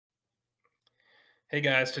Hey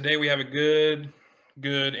guys, today we have a good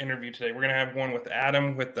interview today. We're going to have one with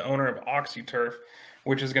Adam, with the owner of Oxy Turf,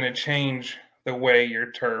 which is going to change the way your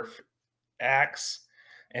turf acts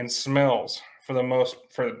and smells for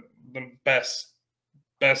the best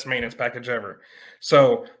maintenance package ever.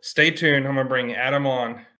 So stay tuned. I'm going to bring Adam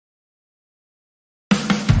on.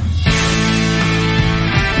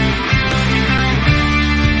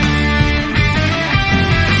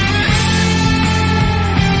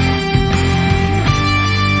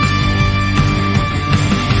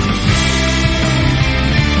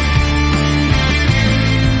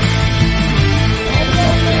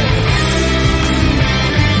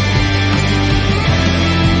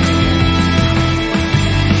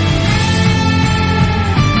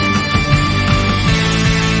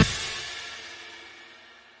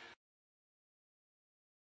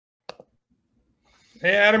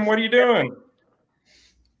 Hey, Adam, what are you doing?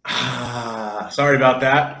 Sorry about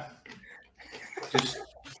that. Just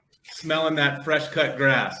smelling that fresh cut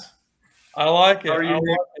grass. I like it. How are you,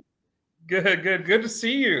 Nick? Good to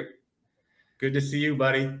see you. Good to see you,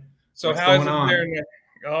 buddy. So What's how's going it on? there?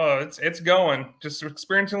 Oh, it's going. Just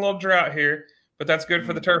experiencing a little drought here, but that's good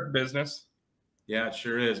for the turf business. Yeah, it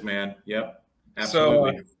sure is, man. Yep,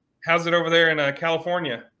 absolutely. So, how's it over there in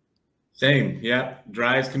California? Same, yeah.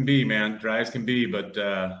 Dry as can be, man. Dry as can be, but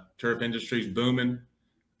turf industry's booming.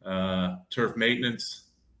 Turf maintenance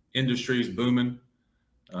industry's booming.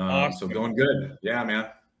 Awesome. So going good. Yeah, man.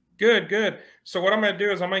 Good. So what I'm going to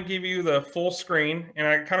do is I'm going to give you the full screen, and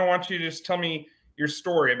I kind of want you to just tell me your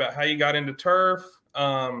story about how you got into turf,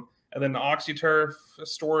 and then the Oxy Turf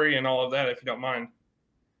story and all of that, if you don't mind.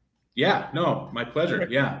 Yeah, no, my pleasure.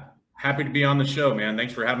 Yeah, happy to be on the show, man.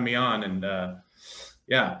 Thanks for having me on. And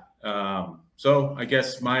yeah, so I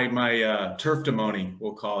guess my turf-demony,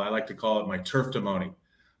 I like to call it my turf-demony,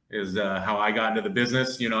 is how I got into the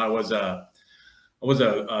business. You know, I was a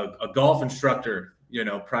golf instructor, you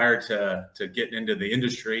know, prior to getting into the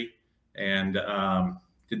industry, and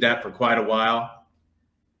did that for quite a while,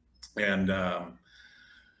 and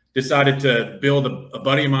decided to build a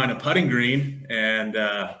buddy of mine a putting green, and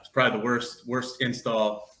it's probably the worst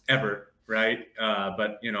install ever, right?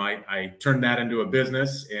 But you know, I turned that into a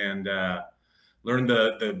business and learned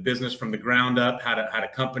the business from the ground up. Had a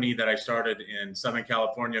company that I started in Southern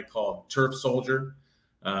California called Turf Soldier.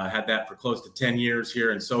 Had that for close to 10 years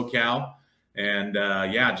here in SoCal, and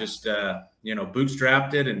yeah, just you know,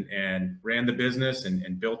 bootstrapped it and ran the business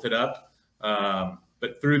and built it up.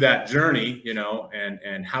 But through that journey, you know,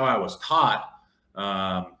 and how I was taught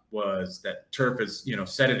was that turf is, you know,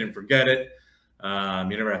 set it and forget it.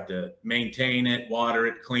 You never have to maintain it, water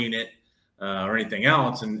it, clean it, or anything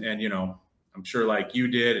else. And you know, I'm sure like you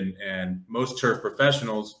did and most turf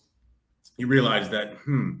professionals, you realize that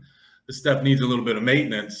this stuff needs a little bit of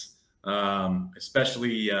maintenance,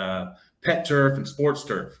 especially pet turf and sports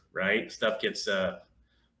turf, right? Stuff gets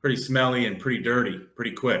pretty smelly and pretty dirty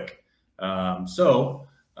pretty quick. So,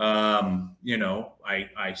 you know,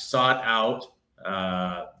 I sought out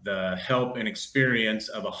the help and experience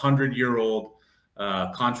of 100-year-old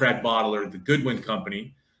contract bottler, the Goodwin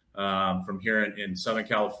Company, from here in Southern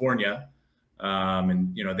California.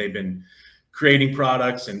 And, you know, they've been creating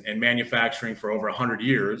products and manufacturing for over 100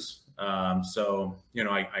 years. So, you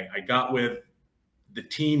know, I got with the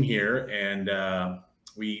team here, and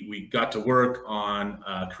we got to work on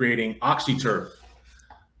creating Oxy Turf.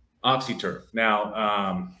 Oxy Turf.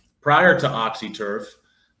 Now, prior to Oxy Turf,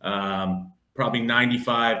 probably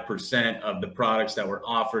 95% of the products that were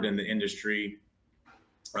offered in the industry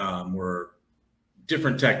were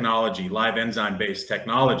different technology, live enzyme-based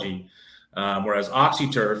technology, whereas Oxy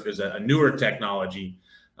Turf is a newer technology.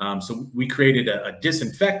 So we created a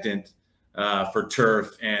disinfectant for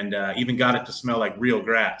turf, and even got it to smell like real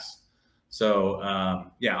grass. So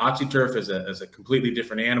yeah, Oxy Turf is a completely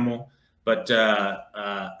different animal. But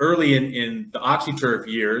early in the Oxy Turf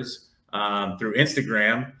years, through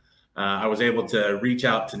Instagram, I was able to reach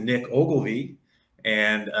out to Nick Ogilvie,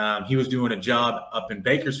 and he was doing a job up in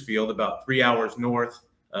Bakersfield, about 3 hours north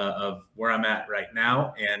of where I'm at right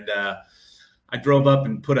now. And I drove up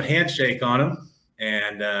and put a handshake on him,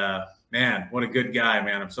 and man, what a good guy,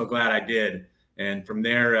 man. I'm so glad I did. And from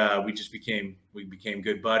there, we became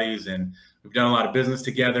good buddies, and we've done a lot of business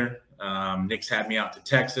together. Nick's had me out to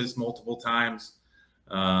Texas multiple times,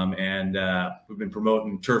 and we've been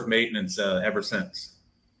promoting turf maintenance ever since.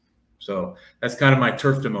 So that's kind of my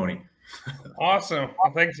turf-demony. Awesome.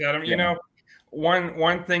 Well, thanks, Adam. Yeah. You know,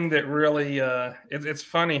 one thing that really it's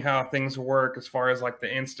funny how things work as far as like the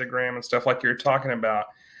Instagram and stuff like you're talking about.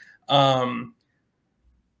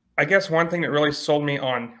 I guess one thing that really sold me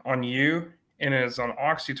on you and is on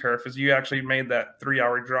Oxy Turf is you actually made that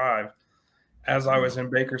 3-hour drive as I was in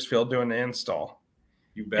Bakersfield doing the install.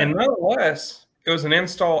 You bet. And nonetheless, it was an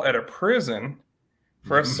install at a prison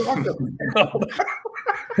for a soccer field.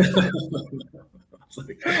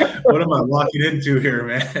 What am I walking into here,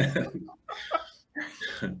 man?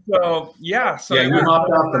 So yeah, you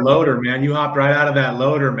hopped off the loader, man. You hopped right out of that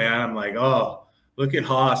loader, man. I'm like, oh, look at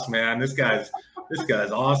Haas, man. This guy's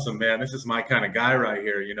awesome, man. This is my kind of guy right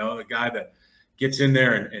here. You know, the guy that gets in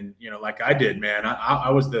there and you know, like I did, man.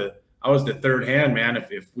 I was the third hand, man.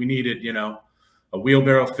 If we needed, you know, a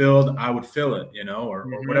wheelbarrow filled, I would fill it, you know, or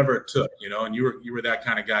whatever it took, you know. And you were that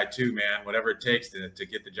kind of guy too, man. Whatever it takes to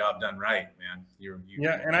get the job done right, man.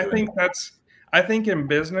 And I think in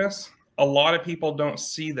business, a lot of people don't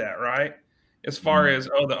see that, right? As far as,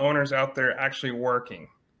 oh, the owner's out there actually working,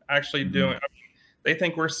 actually doing. I mean, they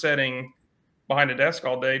think we're sitting behind a desk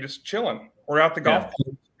all day, just chilling. We're out the golf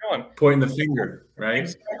course, chilling, pointing the finger, right?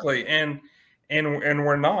 Exactly, and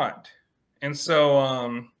we're not. And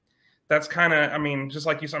so that's kind of, I mean, just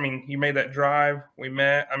like you said, I mean, you made that drive, we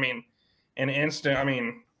met. I mean, in an instant, I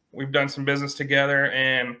mean, we've done some business together,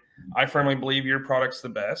 and I firmly believe your product's the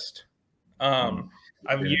best.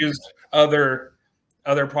 I've used other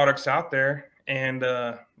products out there, and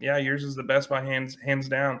yeah, yours is the best by hands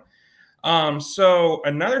down. So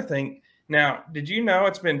another thing, now, did you know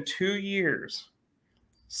it's been 2 years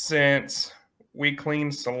since we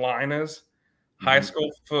cleaned Salina's high school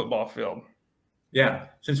football field? Yeah,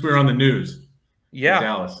 since we were on the news. Yeah, in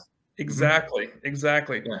Dallas. Exactly.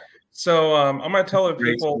 Yeah. So I'm going to tell the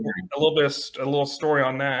people a little story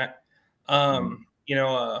on that. You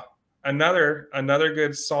know, another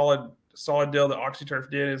good solid deal that Oxy Turf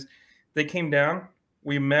did is they came down.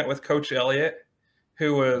 We met with Coach Elliott,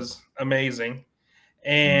 who was amazing,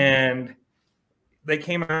 and they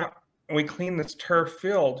came out and we cleaned this turf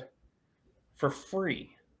field for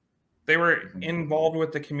free. They were involved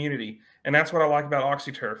with the community, and that's what I like about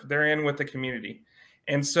Oxy Turf. They're in with the community,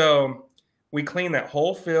 and so we cleaned that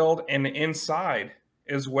whole field and the inside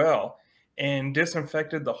as well, and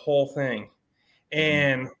disinfected the whole thing.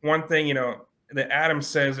 And one thing, you know, that Adam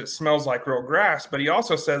says it smells like real grass, but he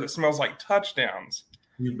also says it smells like touchdowns.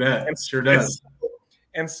 You bet. It sure does.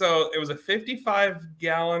 And so it was a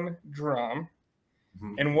 55-gallon drum.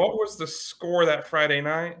 And what was the score that Friday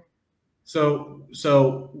night? So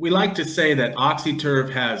we like to say that Oxy Turf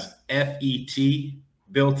has FET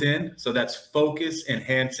built in. So that's focus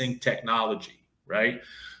enhancing technology, right?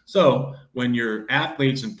 So when your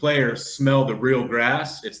athletes and players smell the real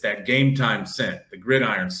grass, it's that game time scent, the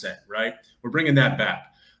gridiron scent, right? We're bringing that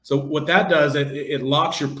back. So what that does, it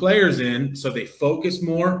locks your players in so they focus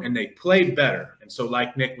more and they play better. And so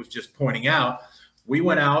like Nick was just pointing out, we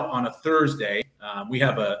went out on a Thursday. We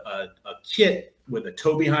have a kit with a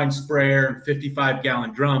tow behind sprayer and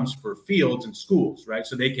 55-gallon drums for fields and schools, right?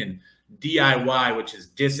 So they can DIY, which is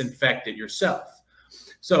disinfect it yourself.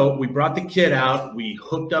 So we brought the kit out. We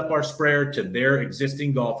hooked up our sprayer to their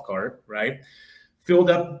existing golf cart, right?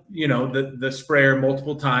 Filled up, you know, the sprayer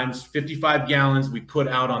multiple times, 55 gallons we put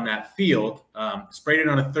out on that field, sprayed it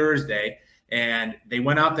on a Thursday, and they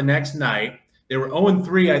went out the next night. They were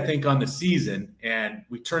 0-3, I think, on the season, and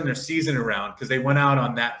we turned their season around because they went out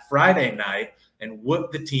on that Friday night and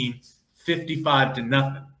whooped the team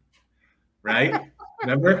 55-0, right?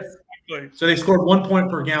 Remember? So they scored 1 point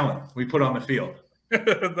per gallon we put on the field.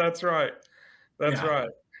 That's right. That's right.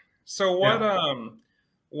 So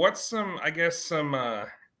what's some, I guess, some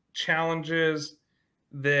challenges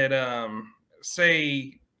that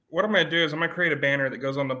say, what I'm going to do is I'm going to create a banner that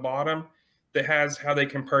goes on the bottom that has how they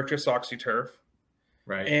can purchase Oxy Turf.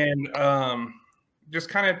 Right. And just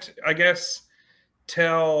kind of, I guess,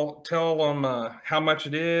 tell them how much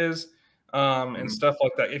it is and stuff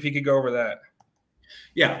like that. If you could go over that.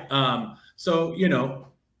 Yeah. So, you know,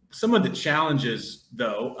 some of the challenges,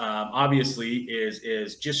 though, obviously,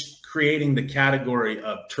 is just creating the category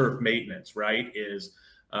of turf maintenance, right? Is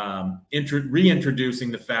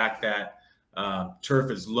reintroducing the fact that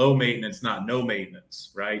turf is low maintenance, not no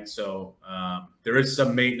maintenance, right? So there is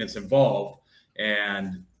some maintenance involved,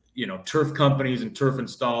 and you know, turf companies and turf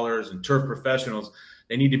installers and turf professionals,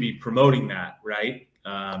 they need to be promoting that, right?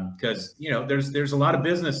 Because you know, there's a lot of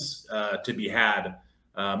business to be had.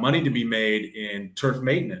 Money to be made in turf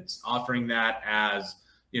maintenance, offering that as,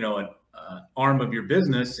 you know, an arm of your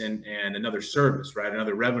business and another service, right?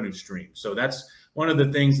 Another revenue stream. So that's one of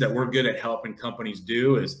the things that we're good at helping companies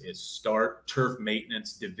do is start turf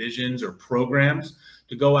maintenance divisions or programs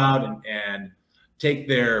to go out and take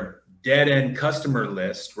their dead end customer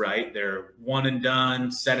list, right? Their one and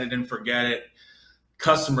done, set it and forget it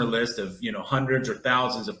customer list of, hundreds or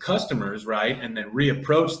thousands of customers, right? And then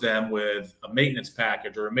reapproach them with a maintenance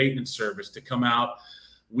package or a maintenance service to come out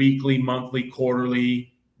weekly, monthly,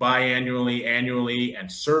 quarterly, biannually, annually,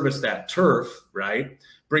 and service that turf, right?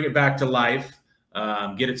 Bring it back to life,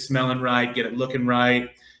 get it smelling right, get it looking right.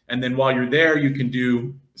 And then while you're there, you can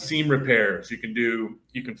do seam repairs. You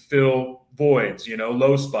can fill voids,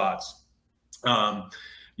 low spots.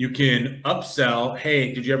 You can upsell.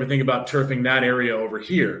 Hey, did you ever think about turfing that area over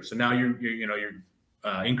here? So now you're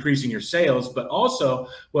increasing your sales, but also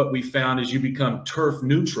what we found is you become turf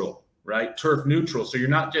neutral, right? Turf neutral. So you're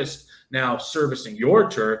not just now servicing your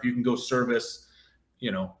turf. You can go service,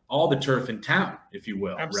 all the turf in town, if you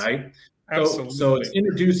will, right? Absolutely. So it's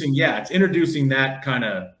introducing that kind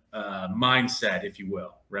of mindset, if you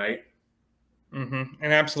will, right? Mm-hmm.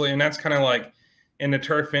 And absolutely. And that's kind of like in the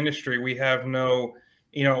turf industry, we have no,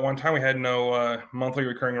 at one time we had no monthly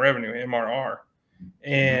recurring revenue, MRR.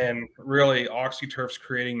 And really Oxy Turf's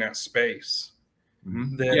creating that space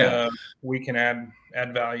that we can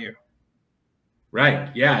add value. Right.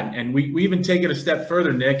 Yeah. And we even take it a step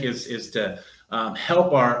further, Nick, is to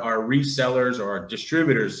help our resellers or our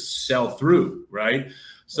distributors sell through, right?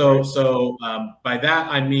 So by that,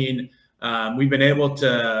 I mean, we've been able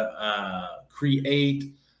to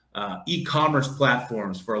create e-commerce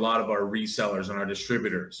platforms for a lot of our resellers and our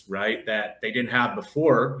distributors, right? That they didn't have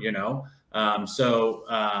before, So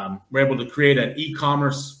we're able to create an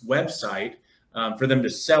e-commerce website for them to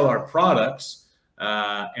sell our products.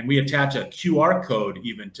 And we attach a QR code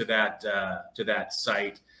even to that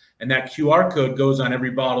site. And that QR code goes on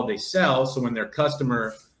every bottle they sell. So when their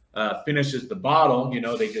customer finishes the bottle,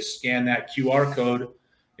 they just scan that QR code.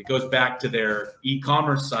 It goes back to their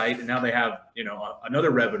e-commerce site, and now they have,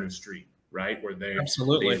 another revenue stream, right? Where they're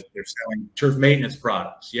selling turf maintenance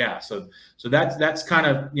products. Yeah. So that's kind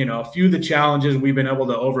of, a few of the challenges we've been able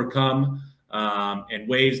to overcome, and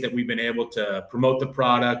ways that we've been able to promote the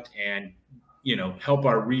product and, help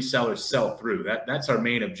our resellers sell through. That's our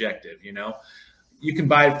main objective. You can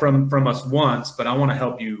buy it from us once, but I want to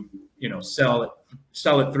help you, sell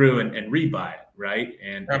it through and rebuy it. Right.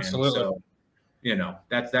 And absolutely. And so,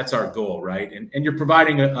 that's our goal. Right. And you're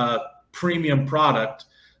providing a premium product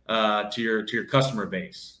to your customer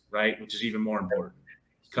base, right? Which is even more important.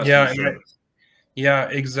 Customer service. Yeah,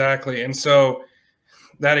 exactly. And so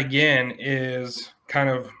that again is kind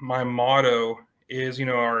of my motto is,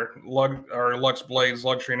 our Lux Blades,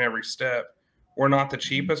 luxury in every step. We're not the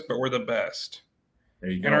cheapest, but we're the best.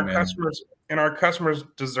 There you go, and our customers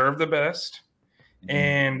deserve the best,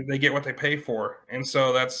 and they get what they pay for. And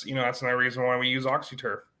so that's another reason why we use Oxy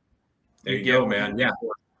Turf. There you go, man. Yeah,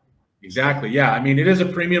 exactly. Yeah. I mean, it is a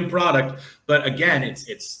premium product, but again,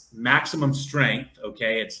 it's maximum strength.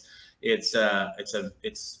 Okay. It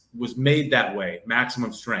was made that way,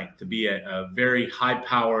 maximum strength, to be a very high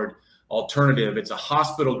powered alternative. It's a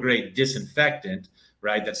hospital grade disinfectant,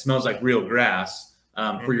 right? That smells like real grass,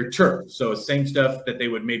 for your turf. So same stuff that they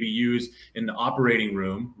would maybe use in the operating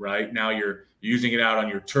room, right? Now you're using it out on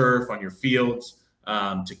your turf, on your fields,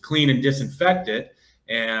 to clean and disinfect it.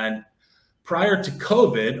 And prior to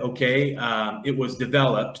COVID, it was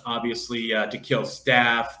developed obviously to kill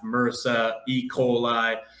staph, MRSA, E.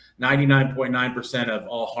 coli, 99.9% of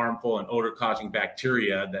all harmful and odor-causing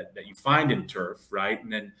bacteria that you find in turf, right?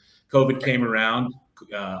 And then COVID came around.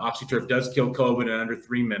 Oxy Turf does kill COVID in under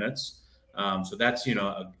 3 minutes. So that's,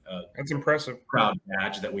 that's impressive. Proud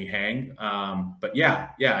badge that we hang. But yeah,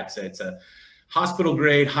 it's a hospital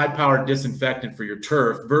grade, high powered disinfectant for your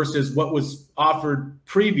turf versus what was offered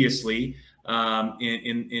previously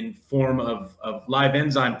in form of live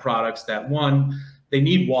enzyme products that they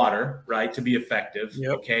need water, right, to be effective.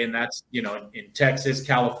 Yep. Okay. And that's, in Texas,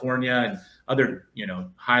 California, and other,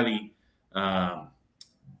 highly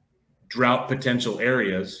drought potential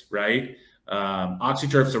areas, right? Oxy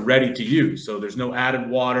Turfs are ready to use. So there's no added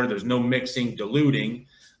water, there's no mixing, diluting.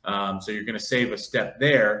 So you're going to save a step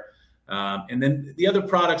there. And then the other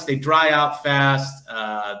products, they dry out fast.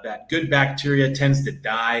 That good bacteria tends to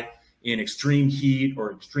die in extreme heat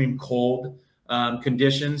or extreme cold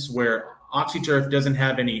conditions, where Oxy Turf doesn't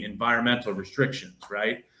have any environmental restrictions,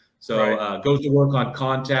 right? So goes to work on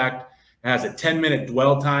contact, has a 10-minute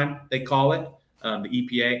dwell time, they call it, the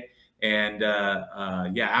EPA. And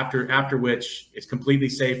after which it's completely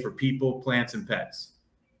safe for people, plants, and pets.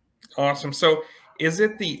 Awesome. So is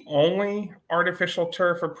it the only artificial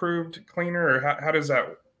turf approved cleaner, or how does that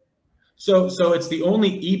work? So it's the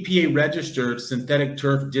only EPA registered synthetic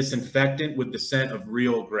turf disinfectant with the scent of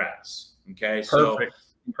real grass. Okay. Perfect.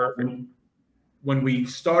 When we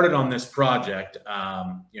started on this project,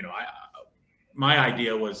 my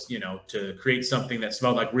idea was, you know, to create something that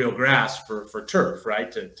smelled like real grass for turf,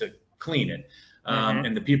 right? To clean it.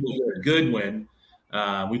 And the people here at Goodwin,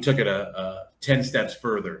 we took it 10 steps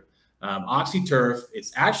further. Oxy Turf,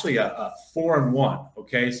 it's actually a 4-in-1.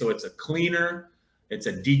 Okay, so it's a cleaner, it's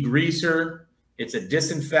a degreaser, it's a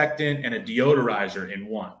disinfectant, and a deodorizer in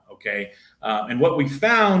one. Okay, and what we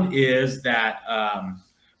found is that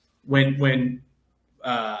when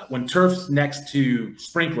turf's next to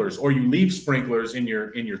sprinklers, or you leave sprinklers in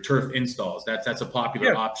your turf installs, that's a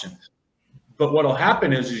popular option. But what'll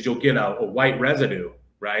happen is you'll get a white residue,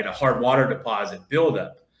 right? A hard water deposit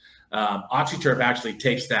buildup. Oxy Turf actually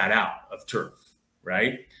takes that out of turf,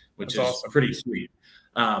 right? Which is awesome. Pretty sweet.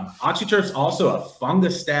 Oxy Turf's also a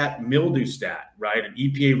fungustat, mildew stat, right? An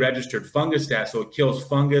EPA registered fungustat, so it kills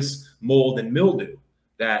fungus, mold, and mildew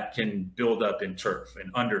that can build up in turf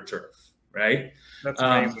and under turf, right? That's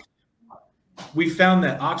amazing. We found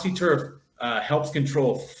that Oxy Turf helps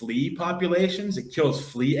control flea populations. It kills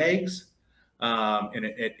flea eggs. And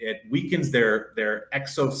it weakens their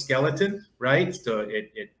exoskeleton, right? So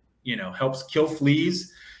it helps kill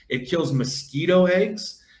fleas. It kills mosquito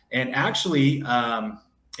eggs, and actually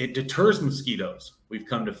it deters mosquitoes. We've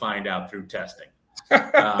come to find out through testing. There's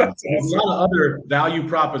a lot of other value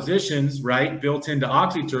propositions, right, built into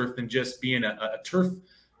Oxy Turf than just being a turf,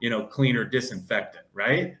 cleaner disinfectant,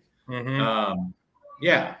 right?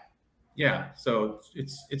 Yeah. So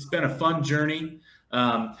it's been a fun journey.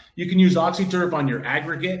 You can use Oxy Turf on your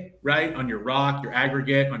aggregate, right? On your rock, your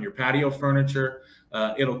aggregate, on your patio furniture.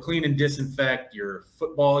 It'll clean and disinfect your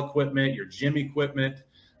football equipment, your gym equipment.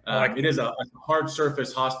 It is a hard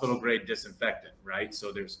surface hospital grade disinfectant, right?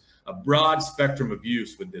 So there's a broad spectrum of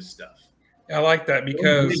use with this stuff. I like that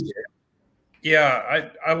because,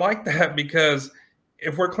 I like that because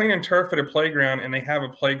if we're cleaning turf at a playground and they have a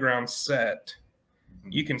playground set,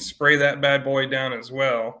 you can spray that bad boy down as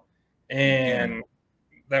well. And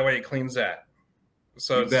that way it cleans that.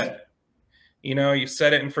 So you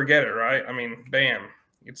set it and forget it, right? I mean, bam,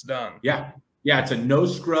 it's done. Yeah. It's a no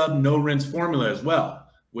scrub, no rinse formula as well,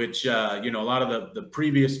 which, a lot of the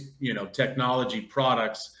previous, technology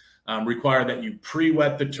products require that you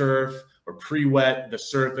pre-wet the turf or pre-wet the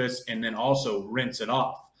surface and then also rinse it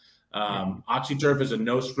off. Oxy Turf is a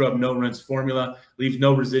no scrub, no rinse formula, leaves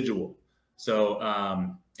no residual. So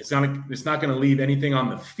it's not going to leave anything on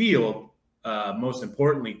the field. Most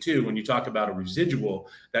importantly, too, when you talk about a residual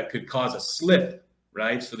that could cause a slip,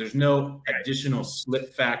 right? So there's no additional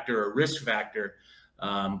slip factor or risk factor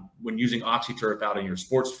when using Oxy Turf out in your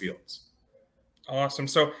sports fields. Awesome.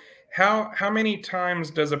 So how many times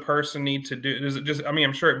does a person need to do? Does it just? I mean,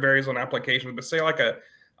 I'm sure it varies on applications, but say like a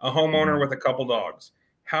homeowner with a couple dogs,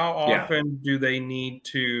 how often do they need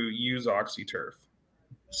to use Oxy Turf?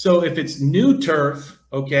 So if it's new turf,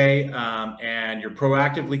 and you're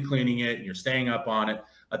proactively cleaning it and you're staying up on it,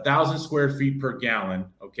 1,000 square feet per gallon,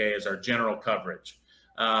 is our general coverage.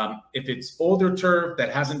 If it's older turf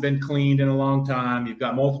that hasn't been cleaned in a long time, you've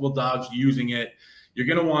got multiple dogs using it, you're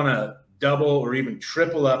going to want to double or even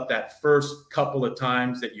triple up that first couple of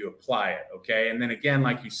times that you apply it, And then again,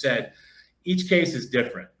 like you said, each case is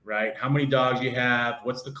different, right? How many dogs you have?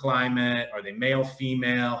 What's the climate? Are they male,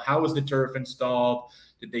 female? How was the turf installed?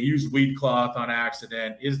 Did they use weed cloth on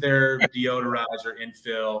accident? Is there deodorizer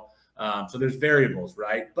infill? So there's variables,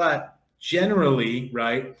 right? But generally,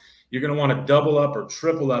 right, you're going to want to double up or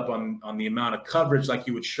triple up on the amount of coverage, like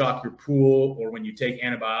you would shock your pool, or when you take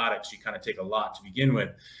antibiotics, you kind of take a lot to begin with.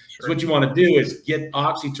 Sure. So what you want to do is get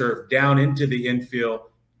Oxy Turf down into the infill,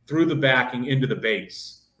 through the backing, into the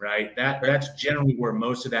base, right? That's generally where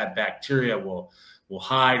most of that bacteria will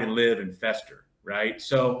hide and live and fester, right?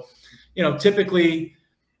 So, typically,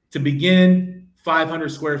 to begin, 500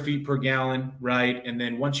 square feet per gallon, right? And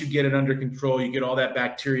then once you get it under control, you get all that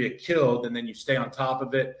bacteria killed, and then you stay on top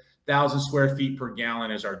of it. 1,000 square feet per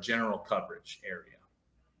gallon is our general coverage area.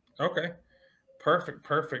 Okay,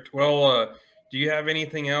 perfect. Well, do you have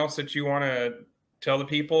anything else that you want to tell the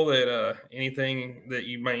people, that anything that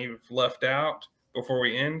you might have left out before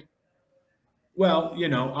we end? Well,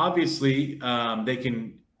 obviously they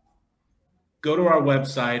can go to our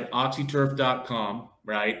website, oxyturf.com,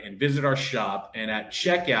 right, and visit our shop. And at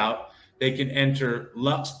checkout, they can enter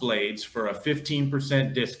Lux Blades for a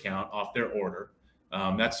 15% discount off their order.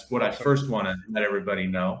 That's what I first want to let everybody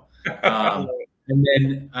know. And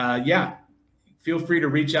then, feel free to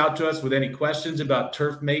reach out to us with any questions about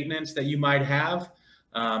turf maintenance that you might have.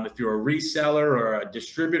 If you're a reseller or a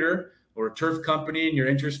distributor or a turf company and you're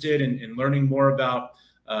interested in learning more about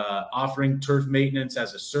offering turf maintenance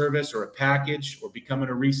as a service or a package, or becoming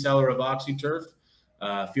a reseller of Oxy Turf,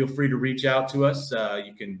 feel free to reach out to us.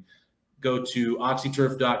 You can go to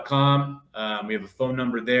oxyturf.com. We have a phone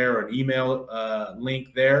number there or an email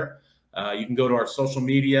link there. You can go to our social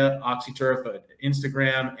media, Oxy Turf,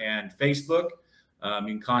 Instagram and Facebook. You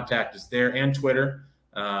can contact us there and Twitter.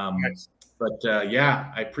 Nice. But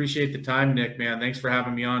yeah, I appreciate the time, Nick, man. Thanks for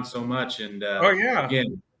having me on so much. And Oh yeah.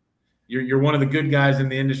 again, you're one of the good guys in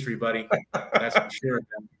the industry, buddy. That's for sure.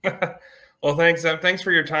 Well, thanks. Thanks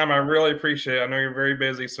for your time. I really appreciate it. I know you're very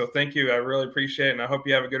busy, so thank you. I really appreciate it, and I hope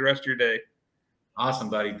you have a good rest of your day. Awesome,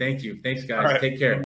 buddy. Thank you. Thanks, guys. All right. Take care.